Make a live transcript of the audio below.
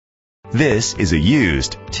This is a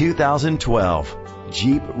used 2012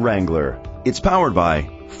 Jeep Wrangler. It's powered by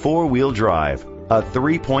four-wheel drive, a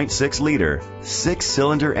 3.6-liter,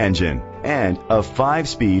 six-cylinder engine, and a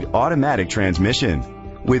 5-speed automatic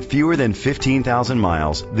transmission. With fewer than 15,000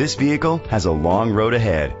 miles, this vehicle has a long road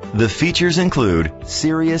ahead. The features include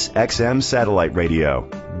Sirius XM satellite radio,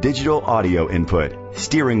 digital audio input,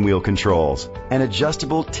 steering wheel controls, an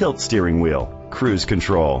adjustable tilt steering wheel, cruise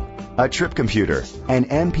control, a trip computer, an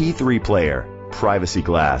MP3 player, privacy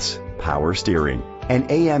glass, power steering, an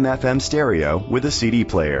AM/FM stereo with a CD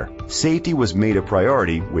player. Safety was made a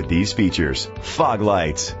priority with these features: fog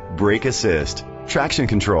lights, brake assist, traction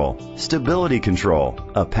control, stability control,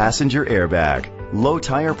 a passenger airbag, low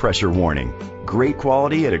tire pressure warning. Great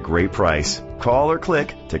quality at a great price. Call or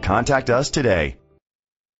click to contact us today.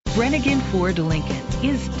 Brenengen Ford Lincoln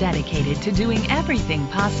is dedicated to doing everything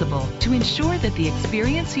possible to ensure that the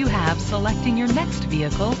experience you have selecting your next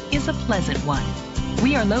vehicle is a pleasant one.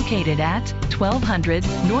 We are located at 1200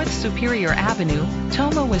 North Superior Avenue,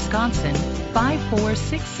 Tomah, Wisconsin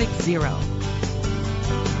 54660.